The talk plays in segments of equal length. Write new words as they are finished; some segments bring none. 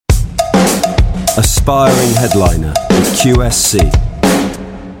Aspiring headliner with QSC.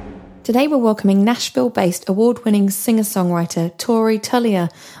 Today we're welcoming Nashville-based award-winning singer-songwriter Tori Tullier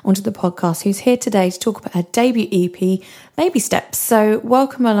onto the podcast, who's here today to talk about her debut EP, Baby Steps. So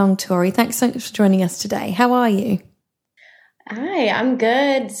welcome along, Tori. Thanks so much for joining us today. How are you? Hi, I'm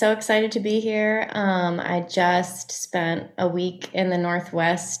good. So excited to be here. I just spent a week in the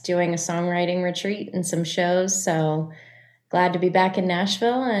Northwest doing a songwriting retreat and some shows. So glad to be back in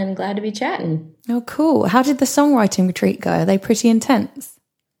Nashville and glad to be chatting. Oh, cool. How did the songwriting retreat go? Are they pretty intense?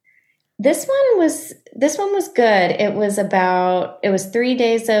 This one was good. It was 3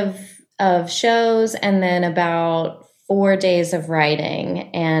 days of shows and then about 4 days of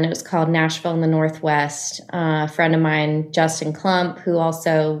writing, and it was called Nashville in the Northwest. A friend of mine, Justin Klump, who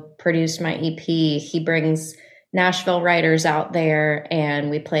also produced my EP, he brings Nashville writers out there,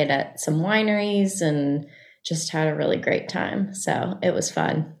 and we played at some wineries and just had a really great time. So it was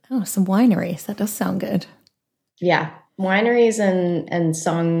fun. Oh, some wineries. That does sound good. Yeah. Wineries and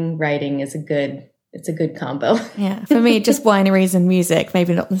songwriting is a good combo. Yeah. For me, just wineries and music,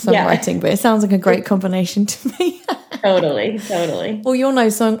 maybe not the songwriting, but it sounds like a great combination to me. Totally. Well, you're no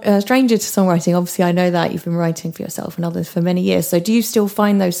stranger to songwriting. Obviously, I know that you've been writing for yourself and others for many years. So do you still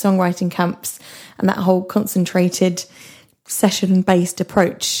find those songwriting camps and that whole concentrated session-based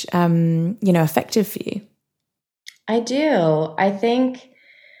approach, effective for you? I do. I think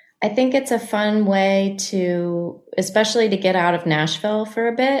it's a fun way to, especially to get out of Nashville for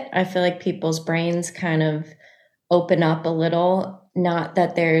a bit. I feel like people's brains kind of open up a little. Not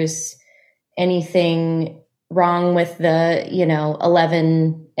that there's anything wrong with the,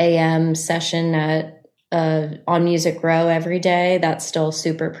 11 a.m. session at on Music Row every day. That's still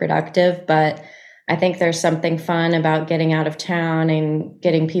super productive, but I think there's something fun about getting out of town and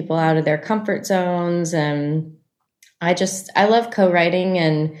getting people out of their comfort zones. And I love co-writing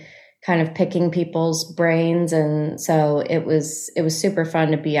and kind of picking people's brains. And so it was super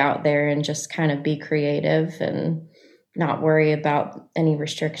fun to be out there and just kind of be creative and not worry about any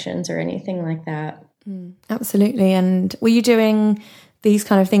restrictions or anything like that. Absolutely. And were you doing these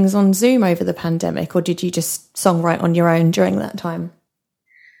kind of things on Zoom over the pandemic, or did you just songwrite on your own during that time?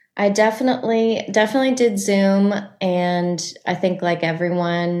 I definitely did Zoom. And I think like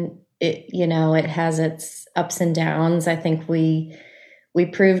everyone, it has its ups and downs. I think we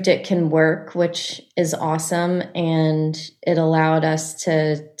proved it can work, which is awesome. And it allowed us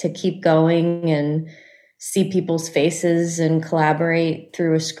to keep going and see people's faces and collaborate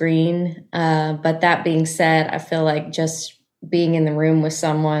through a screen. But that being said, I feel like just being in the room with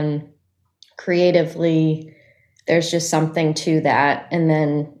someone creatively, there's just something to that. And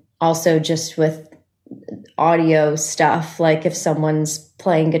then also just with audio stuff, like if someone's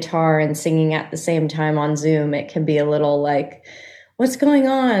playing guitar and singing at the same time on Zoom, it can be a little like, what's going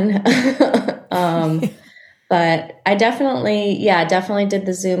on? But I definitely did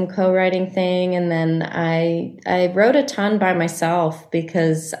the Zoom co-writing thing. And then I wrote a ton by myself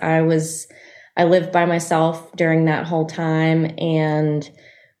because I lived by myself during that whole time and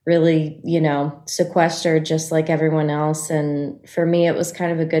really, sequestered just like everyone else. And for me, it was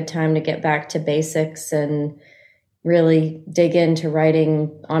kind of a good time to get back to basics and really dig into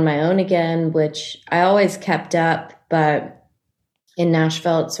writing on my own again, which I always kept up, but in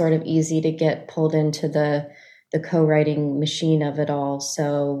Nashville, it's sort of easy to get pulled into the co-writing machine of it all.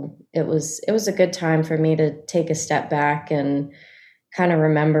 So it was a good time for me to take a step back and kind of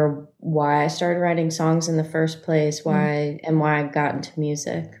remember why I started writing songs in the first place, why I got into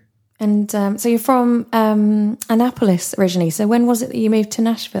music. And so you're from Annapolis originally. So when was it that you moved to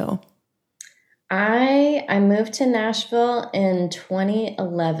Nashville? I moved to Nashville in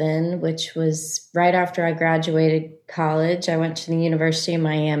 2011, which was right after I graduated college. I went to the University of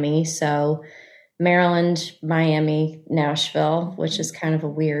Miami, so Maryland, Miami, Nashville, which is kind of a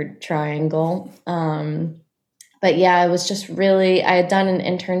weird triangle. But yeah, I was just I had done an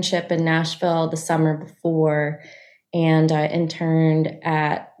internship in Nashville the summer before, and I interned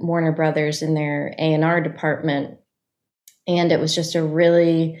at Warner Brothers in their A&R department. And it was just a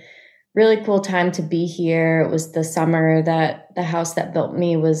really, really cool time to be here. It was the summer that The House That Built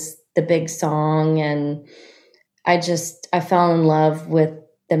Me was the big song. And I fell in love with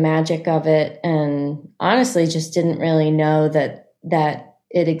the magic of it, and honestly just didn't really know that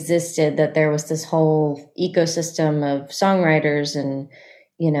it existed, that there was this whole ecosystem of songwriters and,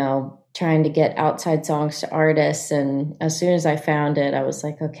 trying to get outside songs to artists. And as soon as I found it, I was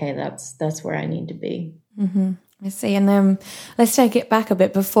like, okay, that's where I need to be. Mm-hmm. I see. And let's take it back a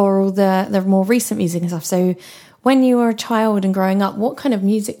bit before all the more recent music and stuff. So when you were a child and growing up, what kind of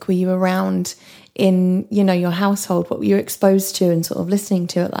music were you around in, your household? What were you exposed to and sort of listening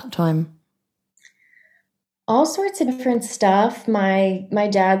to at that time? All sorts of different stuff. My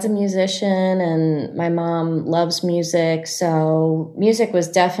dad's a musician and my mom loves music, so music was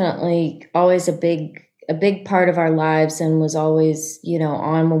definitely always a big part of our lives and was always,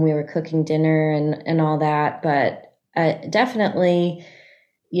 on when we were cooking dinner and all that. But definitely,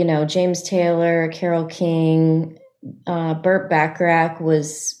 James Taylor, Carole King, Burt Bacharach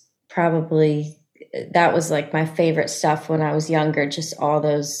was probably that was like my favorite stuff when I was younger, just all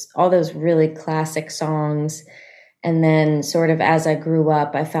those really classic songs. And then sort of as I grew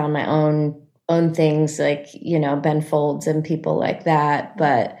up, I found my own things like, Ben Folds and people like that.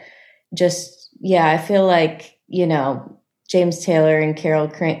 But just, yeah, I feel like, James Taylor and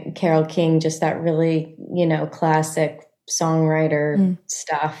Carole King, just that really, classic songwriter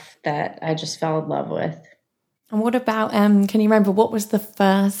stuff that I just fell in love with. And what about, can you remember what was the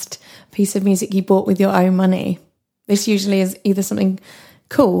first piece of music you bought with your own money? This usually is either something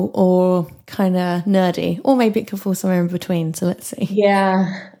cool or kind of nerdy, or maybe it could fall somewhere in between. So let's see.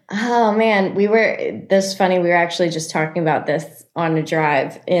 Yeah. Oh man, we were actually just talking about this on a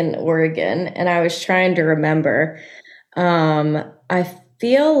drive in Oregon, and I was trying to remember. I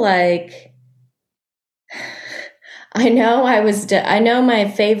feel like I know my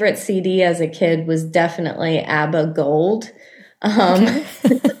favorite CD as a kid was definitely ABBA Gold,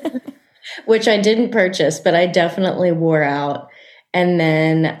 which I didn't purchase, but I definitely wore out. And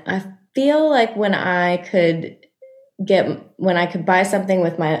then I feel like when I could buy something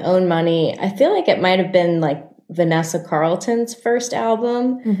with my own money, I feel like it might have been like Vanessa Carlton's first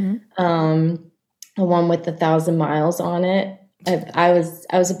album, the one with 1,000 Miles on it. I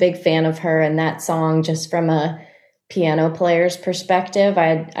was a big fan of her, and that song, just from a piano player's perspective,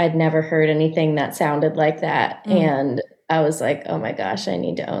 I'd never heard anything that sounded like that, and I was like, oh my gosh, I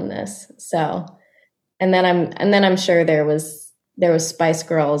need to own this. So, and then I'm sure there was Spice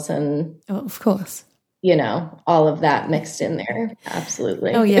Girls and of course, all of that mixed in there.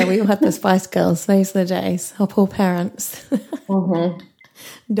 Absolutely. Oh yeah, we all had the Spice Girls. Those are the days. Our poor parents.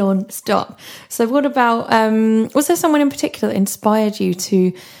 Don't stop. So what about, was there someone in particular that inspired you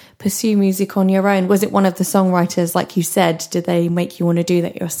to pursue music on your own? Was it one of the songwriters, like you said? Did they make you want to do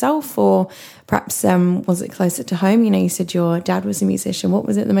that yourself, or perhaps was it closer to home? You said your dad was a musician. What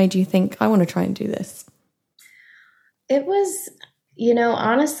was it that made you think, I want to try and do this? It was,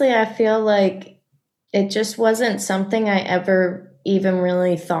 honestly, I feel like it just wasn't something I ever even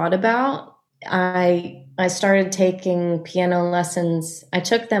really thought about. I started taking piano lessons. I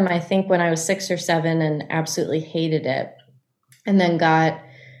took them, I think, when I was 6 or 7 and absolutely hated it. And then got,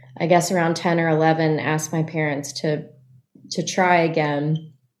 I guess, around 10 or 11, asked my parents to try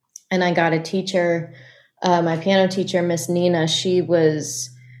again. And I got a teacher, my piano teacher, Miss Nina. She was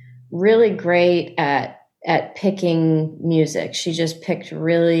really great at picking music. She just picked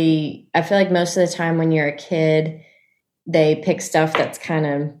I feel like most of the time when you're a kid, they pick stuff that's kind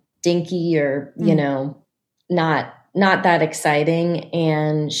of dinky or, not that exciting.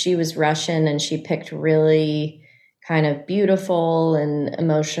 And she was Russian, and she picked really kind of beautiful and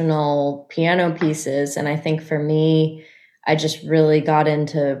emotional piano pieces. And I think for me, I just really got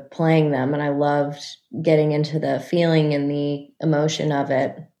into playing them, and I loved getting into the feeling and the emotion of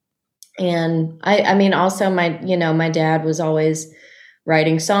it. And I mean, also my dad was always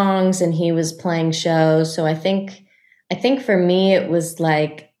writing songs, and he was playing shows. So I think for me, it was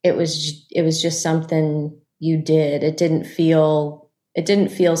like, it was just something you did. It didn't feel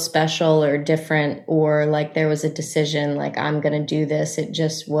special or different, or like there was a decision, like I'm going to do this. It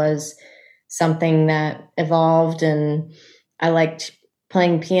just was something that evolved, and I liked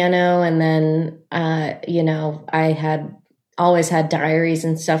playing piano. And then, I had always had diaries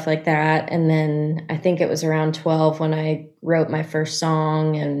and stuff like that. And then I think it was around 12 when I wrote my first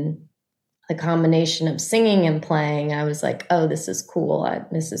song, and the combination of singing and playing, I was like, oh, this is cool.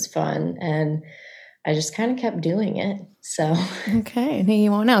 This is fun. And I just kind of kept doing it. So. Okay. And here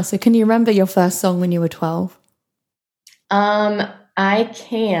you are now. So can you remember your first song when you were 12? I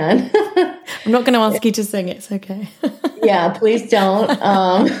can. I'm not going to ask you to sing. It's okay. Yeah, please don't.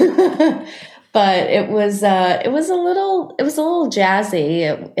 But it was a little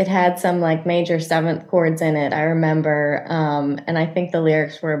jazzy. It had some like major seventh chords in it, I remember. And I think the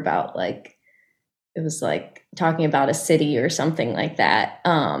lyrics were about like, it was like talking about a city or something like that.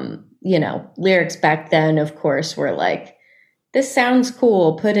 Lyrics back then, of course, were like, this sounds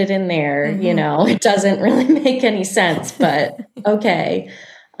cool, put it in there. It doesn't really make any sense, but okay.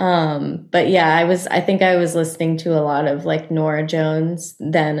 But yeah, I think I was listening to a lot of like Norah Jones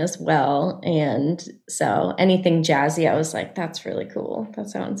then as well. And so anything jazzy, I was like, that's really cool. That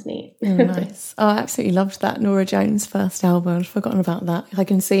sounds neat. Oh, nice. Oh, I absolutely loved that Norah Jones first album. I'd forgotten about that. I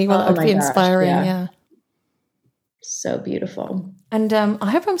can see that would be inspiring. Yeah. So beautiful. And I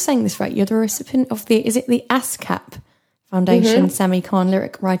hope I'm saying this right. You're the recipient of is it the ASCAP Foundation Semi-Con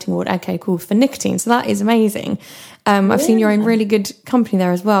Lyric Writing Award? Okay, cool, for Nicotine. So that is amazing. I've seen you're in really good company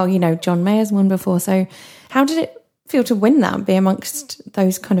there as well. You know, John Mayer's won before. So how did it feel to win that and be amongst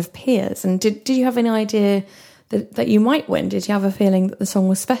those kind of peers? And did you have any idea that you might win? Did you have a feeling that the song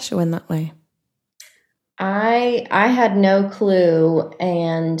was special in that way? I had no clue,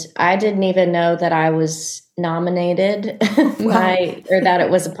 and I didn't even know that I was nominated or that it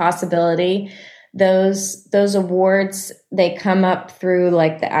was a possibility. Those awards, they come up through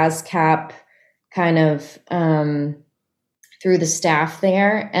like the ASCAP kind of through the staff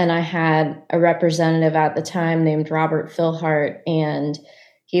there. And I had a representative at the time named Robert Philhart, and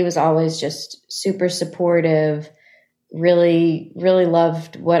he was always just super supportive, really, really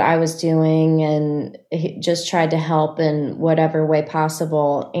loved what I was doing, and he just tried to help in whatever way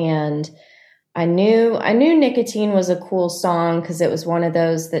possible. And I knew Nicotine was a cool song because it was one of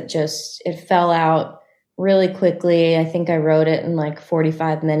those that it fell out really quickly. I think I wrote it in like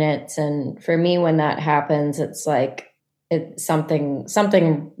 45 minutes. And for me, when that happens, it's like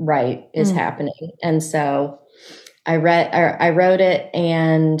something right is happening. And so I wrote it,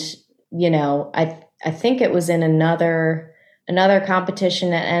 and, you know, I think it was in another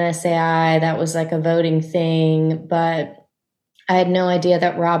competition at NSAI that was like a voting thing, but I had no idea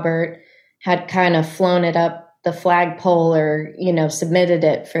that Robert had kind of flown it up the flagpole or, you know, submitted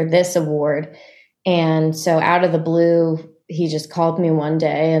it for this award. And so out of the blue, he just called me one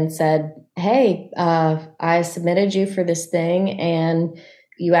day and said, "Hey, I submitted you for this thing and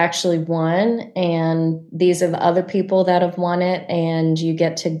you actually won. And these are the other people that have won it. And you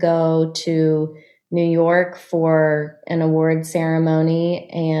get to go to New York for an award ceremony,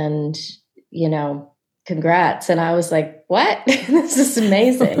 and, you know, congrats." And I was like, what? This is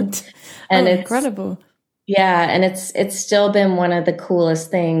amazing. And it's incredible. Yeah. And it's still been one of the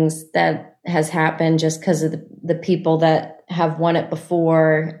coolest things that has happened just because of the people that have won it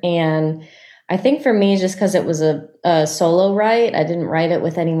before. And I think for me, just because it was a solo write, I didn't write it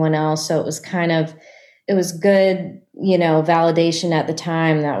with anyone else. So it was good, you know, validation at the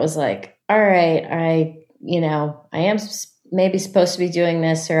time that was like, all right, I am maybe supposed to be doing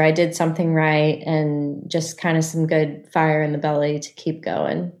this, or I did something right, and just kind of some good fire in the belly to keep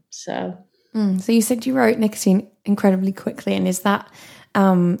going. So you said you wrote Nicotine incredibly quickly, and is that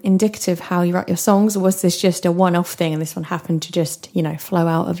indicative how you write your songs, or was this just a one-off thing and this one happened to just, you know, flow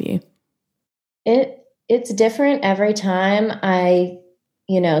out of you? It's different every time.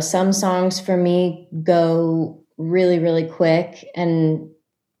 Some songs for me go really, really quick, and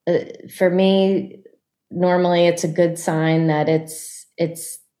for me, normally it's a good sign that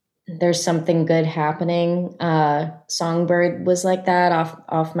there's something good happening. Songbird was like that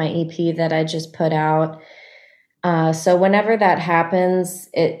off my EP that I just put out. So whenever that happens,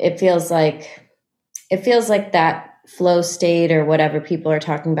 it feels like that flow state or whatever people are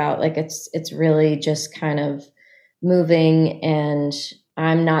talking about. Like it's really just kind of moving, and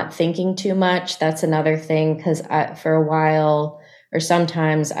I'm not thinking too much. That's another thing, because for a while, or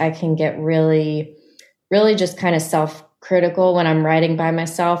sometimes I can get really, really just kind of self-critical when I'm writing by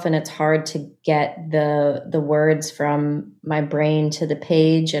myself, and it's hard to get the words from my brain to the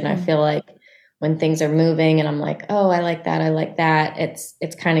page. And I feel like when things are moving and I'm like, oh, I like that,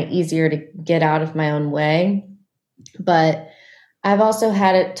 it's kind of easier to get out of my own way. But I've also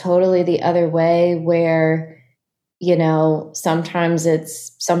had it totally the other way where, you know, sometimes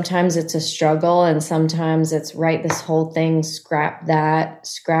it's a struggle, and sometimes it's write this whole thing, scrap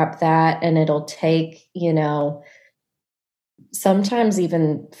that. And it'll take, you know, sometimes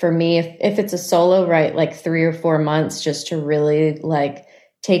even for me, if it's a solo write, like 3 or 4 months just to really like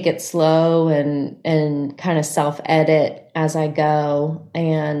take it slow and kind of self-edit as I go.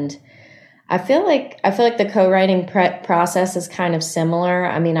 And I feel like the co-writing process is kind of similar.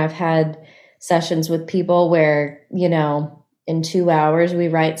 I mean, I've had sessions with people where, you know, in 2 hours we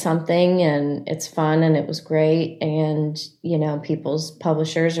write something and it's fun and it was great, and, you know, people's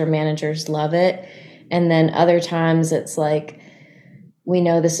publishers or managers love it. And then other times it's like, we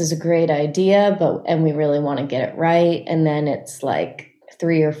know this is a great idea, and we really want to get it right. And then it's like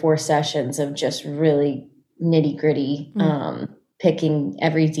 3 or 4 sessions of just really nitty gritty, picking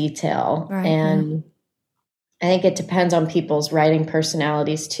every detail. Right. And I think it depends on people's writing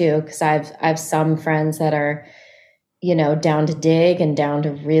personalities too, because I've some friends that are, you know, down to dig and down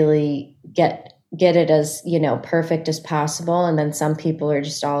to really get it as, you know, perfect as possible. And then some people are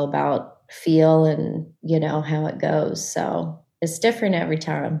just all about feel and, you know, how it goes. So it's different every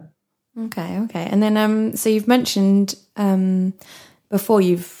time. Okay. And then, so you've mentioned before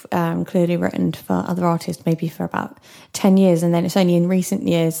you've clearly written for other artists, maybe for about 10 years. And then it's only in recent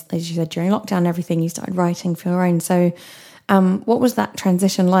years, as you said, during lockdown and everything, you started writing for your own. So what was that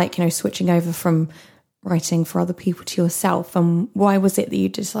transition like, switching over from writing for other people to yourself? And why was it that you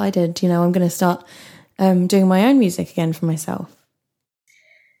decided, I'm going to start doing my own music again for myself?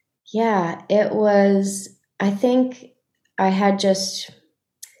 Yeah, it was, I think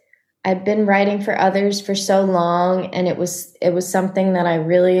I'd been writing for others for so long, and it was something that I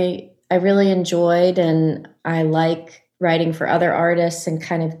really enjoyed, and I like writing for other artists and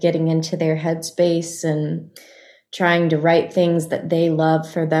kind of getting into their headspace and trying to write things that they love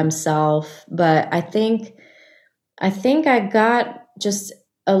for themselves. But I think I got just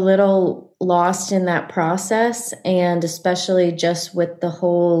a little lost in that process, and especially just with the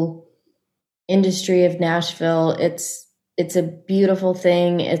whole industry of Nashville. It's a beautiful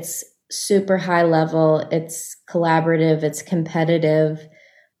thing. It's super high level. It's collaborative. It's competitive.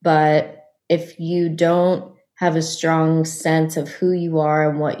 But if you don't have a strong sense of who you are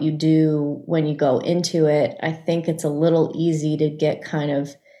and what you do when you go into it, I think it's a little easy to get kind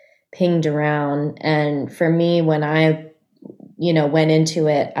of pinged around. And for me, when I, went into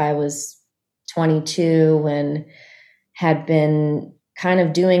it, I was 22 and had been kind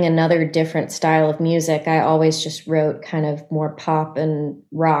of doing another different style of music. I always just wrote kind of more pop and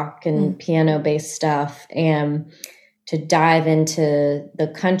rock and piano-based stuff. And to dive into the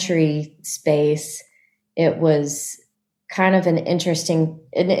country space, it was kind of an interesting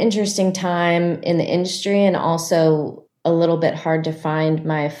time in the industry, and also a little bit hard to find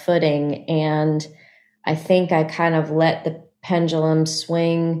my footing. And I think I kind of let the pendulum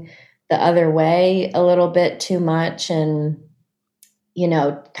swing the other way a little bit too much, and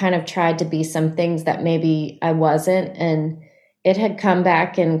kind of tried to be some things that maybe I wasn't, and it had come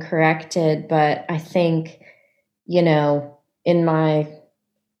back and corrected. But I think, in my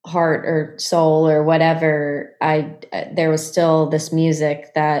heart or soul or whatever, there was still this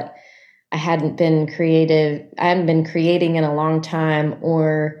music that I hadn't been creating in a long time,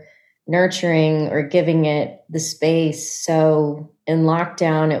 or nurturing or giving it the space. So in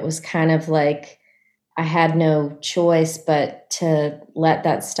lockdown, it was kind of like I had no choice but to let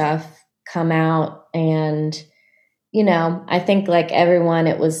that stuff come out. And, I think like everyone,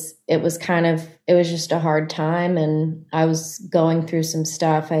 it was just a hard time, and I was going through some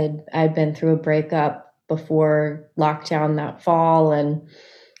stuff. I'd been through a breakup before lockdown that fall, and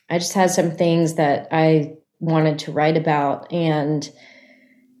I just had some things that I wanted to write about. And,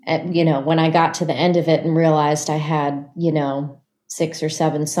 when I got to the end of it and realized I had, 6 or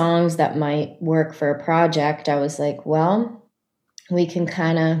 7 songs that might work for a project, I was like, well, we can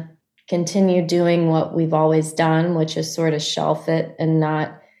kind of continue doing what we've always done, which is sort of shelf it and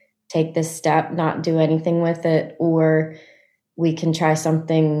not take this step, not do anything with it, or we can try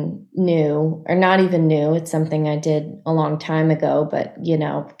something new, or not even new. It's something I did a long time ago, but,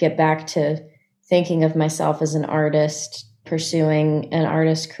 get back to thinking of myself as an artist, pursuing an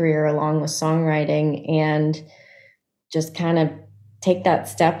artist career along with songwriting, and just kind of take that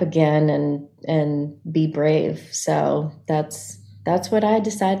step again and be brave. So that's what I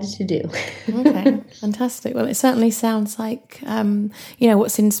decided to do. Okay, fantastic. Well, it certainly sounds like,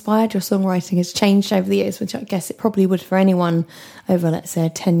 what's inspired your songwriting has changed over the years, which I guess it probably would for anyone over, let's say,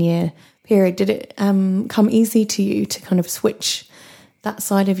 a 10-year period. Did it come easy to you to kind of switch that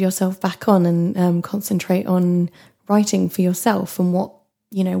side of yourself back on and concentrate on writing for yourself, and what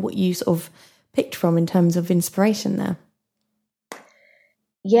you sort of picked from in terms of inspiration there?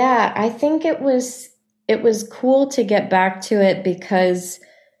 Yeah, I think it was cool to get back to it because,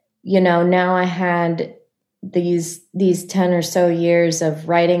 now I had these 10 or so years of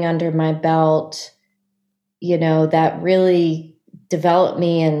writing under my belt, that really developed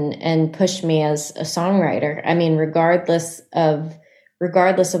me and pushed me as a songwriter. I mean, regardless of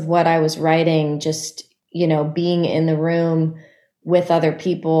what I was writing, just, being in the room with other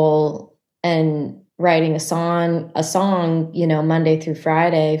people and writing a song, Monday through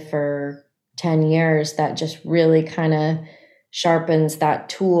Friday for 10 years, that just really kind of sharpens that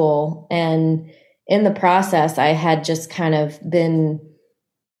tool. And in the process, I had just kind of been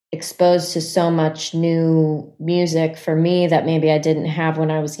exposed to so much new music for me that maybe I didn't have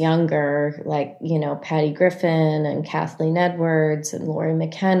when I was younger, like, Patty Griffin and Kathleen Edwards and Lori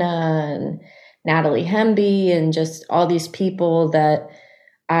McKenna and Natalie Hemby, and just all these people that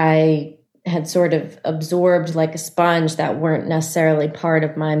I had sort of absorbed like a sponge that weren't necessarily part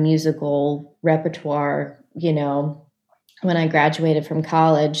of my musical repertoire, when I graduated from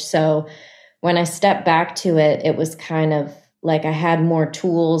college. So when I stepped back to it, it was kind of like I had more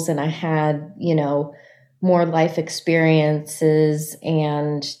tools, and I had, more life experiences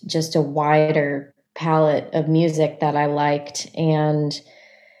and just a wider palette of music that I liked. And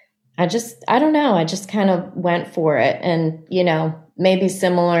I don't know, I just kind of went for it. And, maybe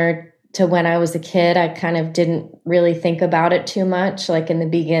similar to when I was a kid, I kind of didn't really think about it too much. Like in the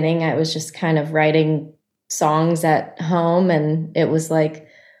beginning, I was just kind of writing songs at home, and it was like,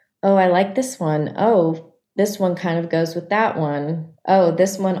 oh, I like this one. Oh, this one kind of goes with that one. Oh,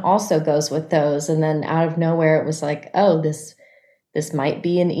 this one also goes with those. And then out of nowhere, it was like, oh, this might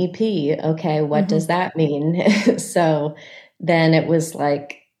be an EP. Okay, what does that mean? So then it was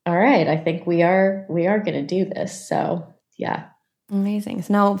like, all right, I think we are going to do this. So yeah. Amazing.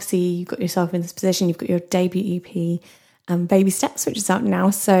 So now obviously you've got yourself in this position, you've got your debut EP, Baby Steps, which is out now.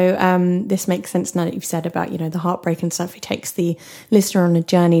 So this makes sense now that you've said about, the heartbreak and stuff. It takes the listener on a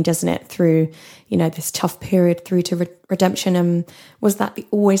journey, doesn't it, through, this tough period through to redemption. And was that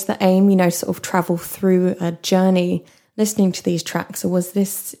always the aim, sort of travel through a journey listening to these tracks? Or was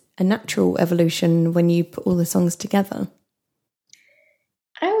this a natural evolution when you put all the songs together?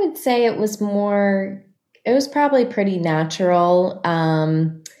 I would say it was probably pretty natural.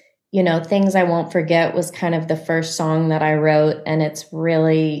 Things I Won't Forget was kind of the first song that I wrote, and it's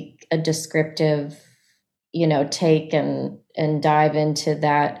really a descriptive, take and dive into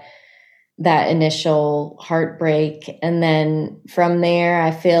that initial heartbreak. And then from there,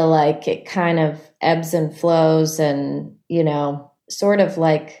 I feel like it kind of ebbs and flows, and, sort of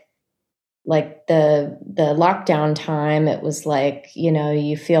like the lockdown time, it was like,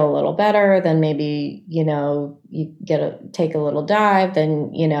 you feel a little better, then maybe, you take a little dive,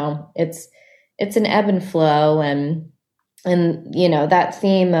 then, it's an ebb and flow, and that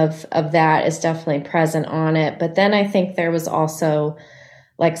theme of that is definitely present on it. But then I think there was also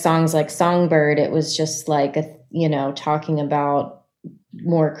like songs like Songbird. It was just like, talking about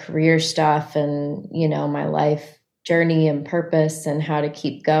more career stuff and, my life journey and purpose and how to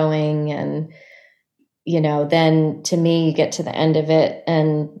keep going. And, then to me, you get to the end of it,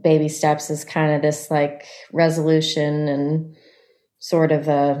 and Baby Steps is kind of this like resolution and sort of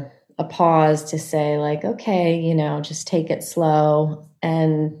a pause to say like, okay, just take it slow.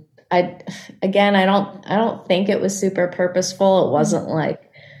 And I don't think it was super purposeful. It wasn't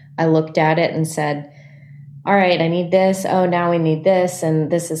like I looked at it and said, all right, I need this. Oh, now we need this.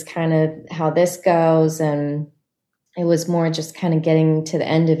 And this is kind of how this goes. And it was more just kind of getting to the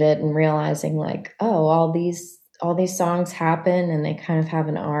end of it and realizing like, oh, all these songs happen and they kind of have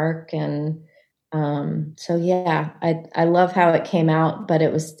an arc. And so yeah, I love how it came out, but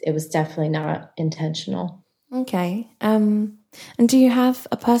it was definitely not intentional. Okay. And do you have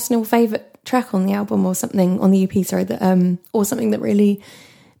a personal favorite track on the album or something on the EP, sorry, that or something that really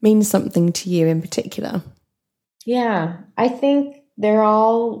means something to you in particular? Yeah, I think they're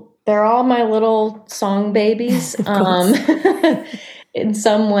all my little song babies in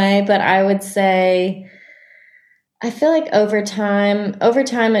some way, but I would say I feel like over time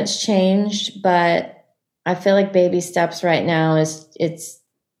it's changed, but I feel like Baby Steps right now it's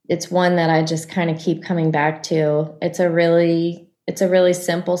one that I just kind of keep coming back to. It's a really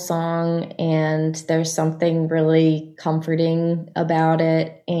simple song, and there's something really comforting about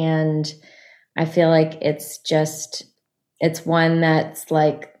it, and I feel like it's one that's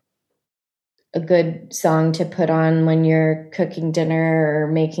like a good song to put on when you're cooking dinner or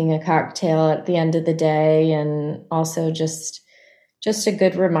making a cocktail at the end of the day. And also just a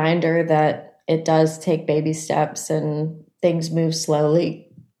good reminder that it does take baby steps and things move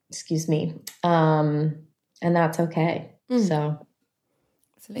slowly, and that's okay. So.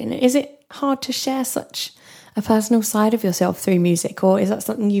 Absolutely. Is it hard to share such a personal side of yourself through music, or is that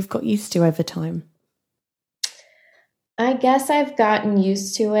something you've got used to over time? I guess I've gotten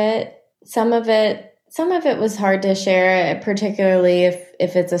used to it. Some of it was hard to share, particularly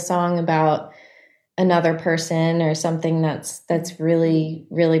if it's a song about another person or something that's really,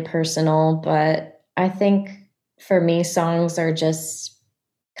 really personal. But I think for me, songs are just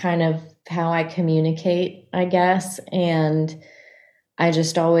kind of how I communicate, I guess. And I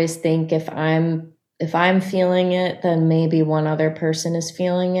just always think if I'm feeling it, then maybe one other person is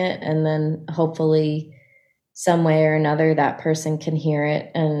feeling it. And then hopefully some way or another, that person can hear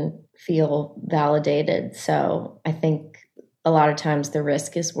it and feel validated. So I think a lot of times the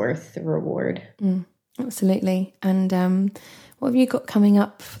risk is worth the reward. Absolutely. And what have you got coming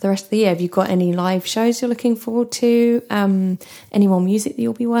up for the rest of the year? Have you got any live shows you're looking forward to? Any more music that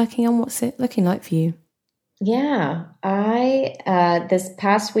you'll be working on? What's it looking like for you? Yeah, this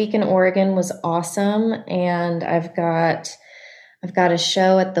past week in Oregon was awesome. And I've got I've got a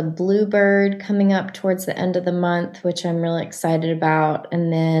show at the Bluebird coming up towards the end of the month, which I'm really excited about.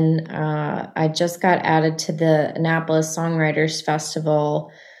 And then I just got added to the Annapolis Songwriters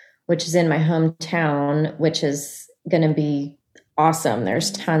Festival, which is in my hometown, which is going to be awesome.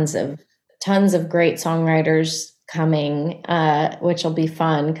 There's tons of great songwriters coming, which will be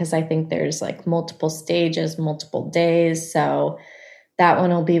fun because I think there's like multiple stages, multiple days. So that one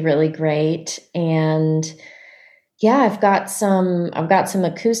will be really great. And yeah, I've got some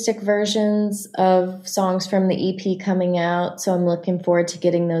acoustic versions of songs from the EP coming out. So I'm looking forward to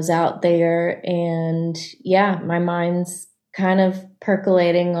getting those out there. And yeah, my mind's kind of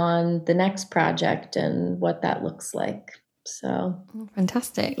percolating on the next project and what that looks like. So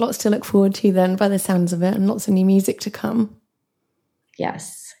fantastic. Lots to look forward to then by the sounds of it, and lots of new music to come.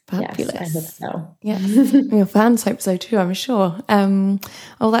 Yes. Fabulous. Yes, I hope so. Yes. Your fans hope so too, I'm sure.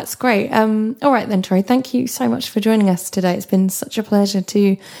 Oh, that's great. All right then, Tori, thank you so much for joining us today. It's been such a pleasure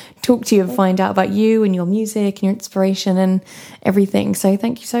to talk to you and find out about you and your music and your inspiration and everything. So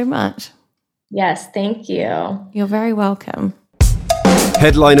thank you so much. Yes, thank you. You're very welcome.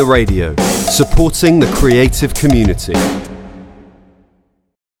 Headliner Radio, supporting the creative community.